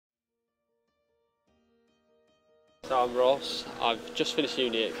So I'm Ross. I've just finished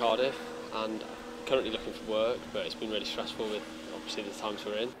uni at Cardiff and currently looking for work, but it's been really stressful with obviously the times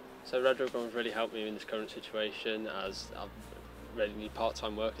we're in. So redwigwam has really helped me in this current situation as I really need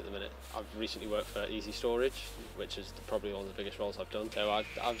part-time work at the minute. I've recently worked for easyStorage, which is probably one of the biggest roles I've done. So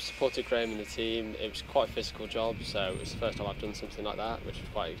I've supported Graham and the team. It was quite a physical job, so it's the first time I've done something like that, which was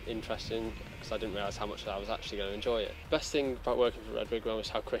quite interesting because I didn't realise how much I was actually going to enjoy it. Best thing about working for redwigwam is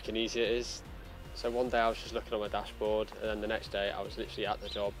how quick and easy it is. So one day I was just looking on my dashboard, and then the next day I was literally at the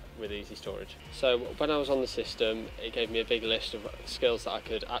job with easyStorage. So when I was on the system, it gave me a big list of skills that I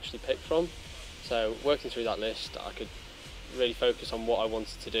could actually pick from. So working through that list, I could really focus on what I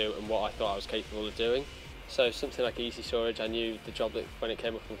wanted to do and what I thought I was capable of doing. So something like easyStorage, I knew the job that when it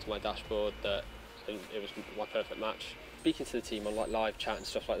came up onto my dashboard that it was my perfect match. Speaking to the team on like live chat and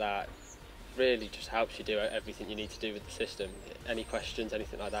stuff like that really just helps you do everything you need to do with the system. Any questions,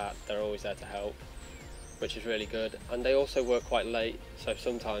 anything like that, they're always there to help, which is really good. And they also work quite late, so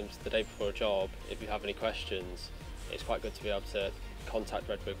sometimes the day before a job, if you have any questions, it's quite good to be able to contact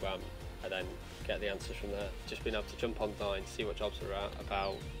redwigwam and then get the answers from there. Just being able to jump online, see what jobs are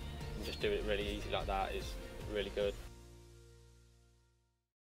about, and just do it really easy like that is really good.